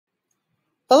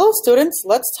Hello students,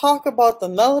 let's talk about the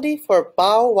melody for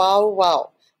Bow Wow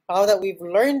Wow. Now that we've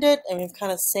learned it and we've kind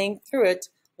of sang through it,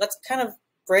 let's kind of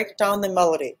break down the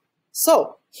melody.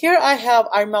 So here I have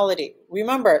our melody.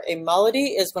 Remember, a melody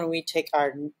is when we take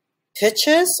our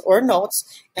pitches or notes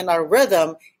and our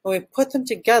rhythm and we put them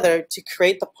together to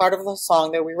create the part of the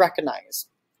song that we recognize.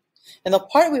 And the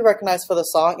part we recognize for the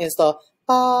song is the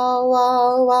Bow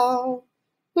Wow Wow,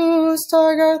 whose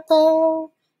dog art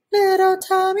thou? Little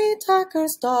Tommy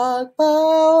Tucker's dog,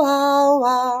 bow wow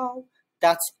wow.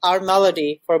 That's our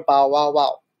melody for bow wow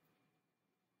wow.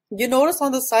 You notice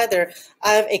on the side there,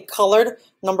 I have a colored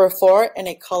number 4 and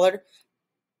a colored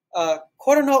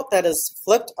quarter note that is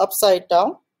flipped upside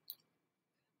down.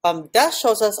 That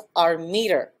shows us our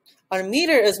meter. Our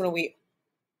meter is when we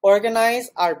organize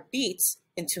our beats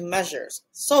into measures.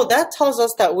 So that tells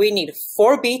us that we need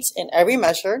 4 beats in every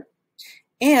measure,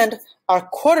 and our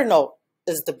quarter note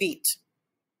is the beat.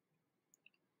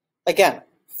 Again,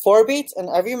 4 beats in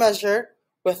every measure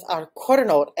with our quarter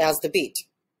note as the beat.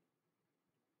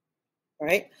 All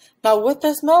right. Now with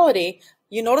this melody,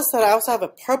 you notice that I also have a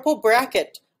purple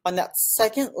bracket on that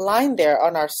second line there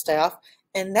on our staff,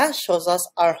 and that shows us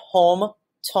our home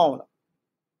tone.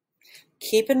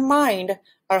 Keep in mind,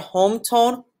 our home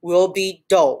tone will be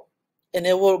do, and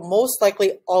it will most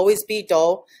likely always be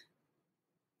do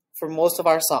for most of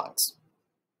our songs.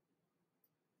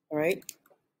 All right.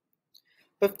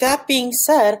 With that being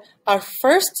said, our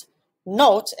first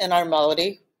note in our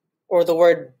melody, or the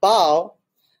word bow,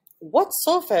 what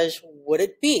solfege would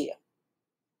it be?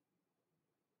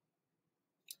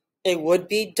 It would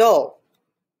be do.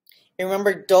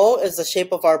 Remember, do is the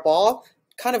shape of our ball,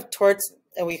 kind of towards,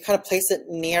 and we kind of place it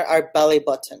near our belly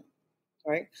button.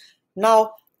 All right.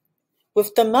 Now,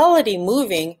 with the melody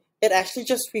moving, it actually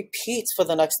just repeats for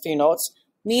the next 3 notes,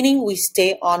 meaning we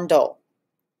stay on do.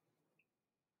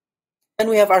 Then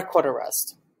we have our quarter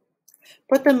rest.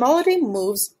 But the melody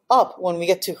moves up when we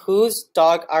get to whose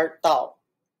dog art thou.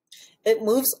 It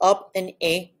moves up in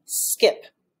a skip.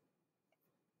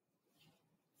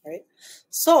 Right?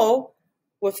 So,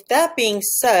 with that being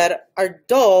said, our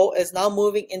do is now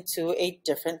moving into a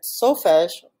different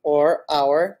solfege, or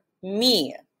our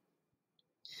mi.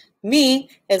 Mi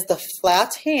is the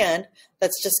flat hand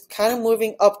that's just kind of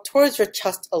moving up towards your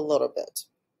chest a little bit.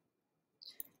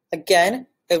 Again,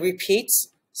 it repeats,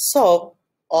 so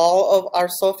all of our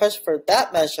solfege for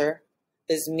that measure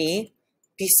is mi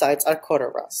besides our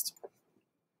quarter rest.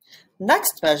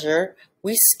 Next measure,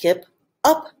 we skip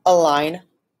up a line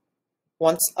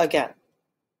once again.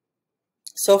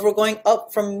 So if we're going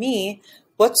up from mi,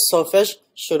 what solfege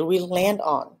should we land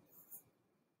on?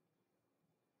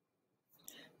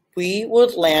 We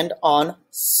would land on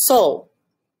so.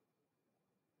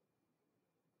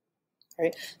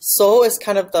 Right? So is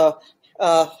kind of the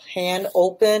hand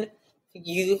open.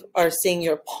 You are seeing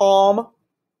your palm,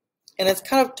 and it's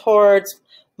kind of towards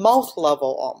mouth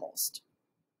level almost.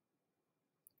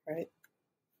 Right?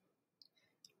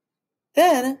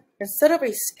 Then, instead of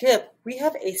a skip, we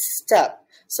have a step.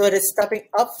 So it is stepping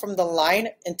up from the line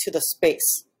into the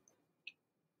space.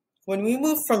 When we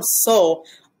move from so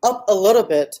up a little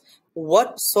bit,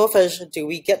 what solfege do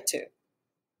we get to?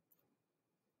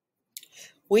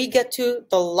 We get to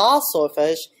the la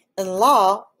solfege, and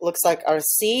la looks like our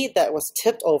C that was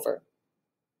tipped over.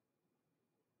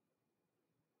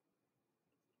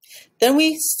 Then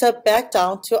we step back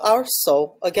down to our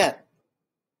so again.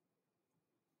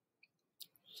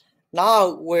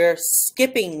 Now we're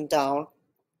skipping down.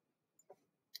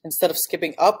 Instead of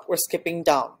skipping up, we're skipping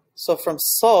down. So from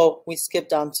so, we skip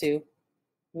down to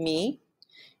mi.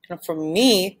 And from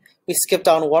mi, we skip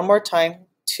down one more time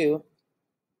to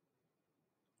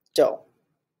do,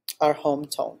 our home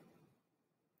tone.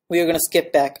 We are going to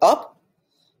skip back up,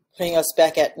 putting us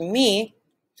back at mi.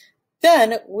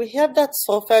 Then we have that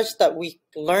solfege that we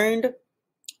learned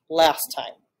last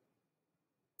time.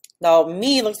 Now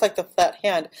mi looks like the flat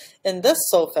hand, and this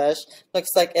solfege looks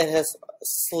like it has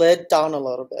slid down a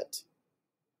little bit.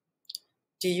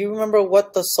 Do you remember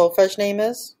what the solfege name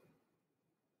is?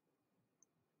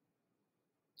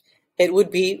 It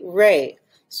would be re.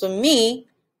 So mi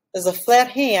is a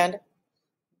flat hand,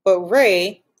 but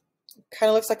re kind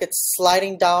of looks like it's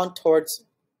sliding down towards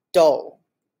do,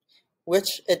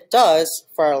 which it does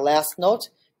for our last note,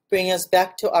 bringing us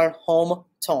back to our home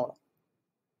tone.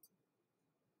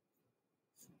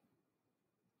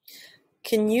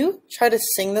 Can you try to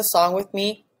sing the song with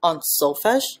me on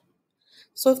solfege?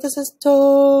 So if this is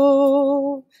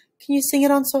do, can you sing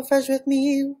it on solfege with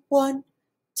me? 1,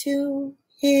 2,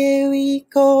 here we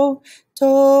go.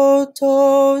 Do,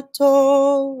 do,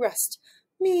 do, rest.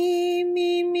 Mi,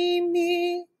 mi, mi,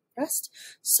 mi, rest.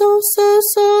 So, so,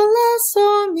 so, la,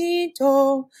 so,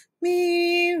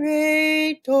 mi,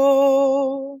 re,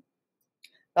 do.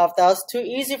 Now, if that was too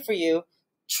easy for you,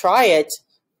 try it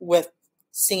with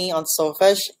singing on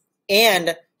solfege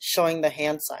and showing the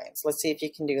hand signs. Let's see if you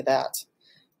can do that.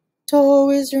 Do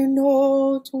is your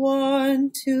note,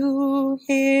 1, 2,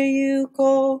 here you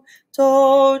go.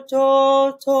 Do,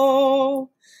 do, do.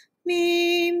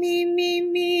 Mi.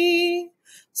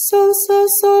 So, so,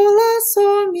 so, la,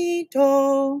 so, mi,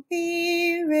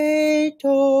 re,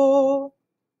 do.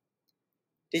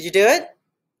 Did you do it?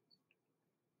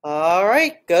 All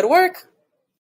right, good work.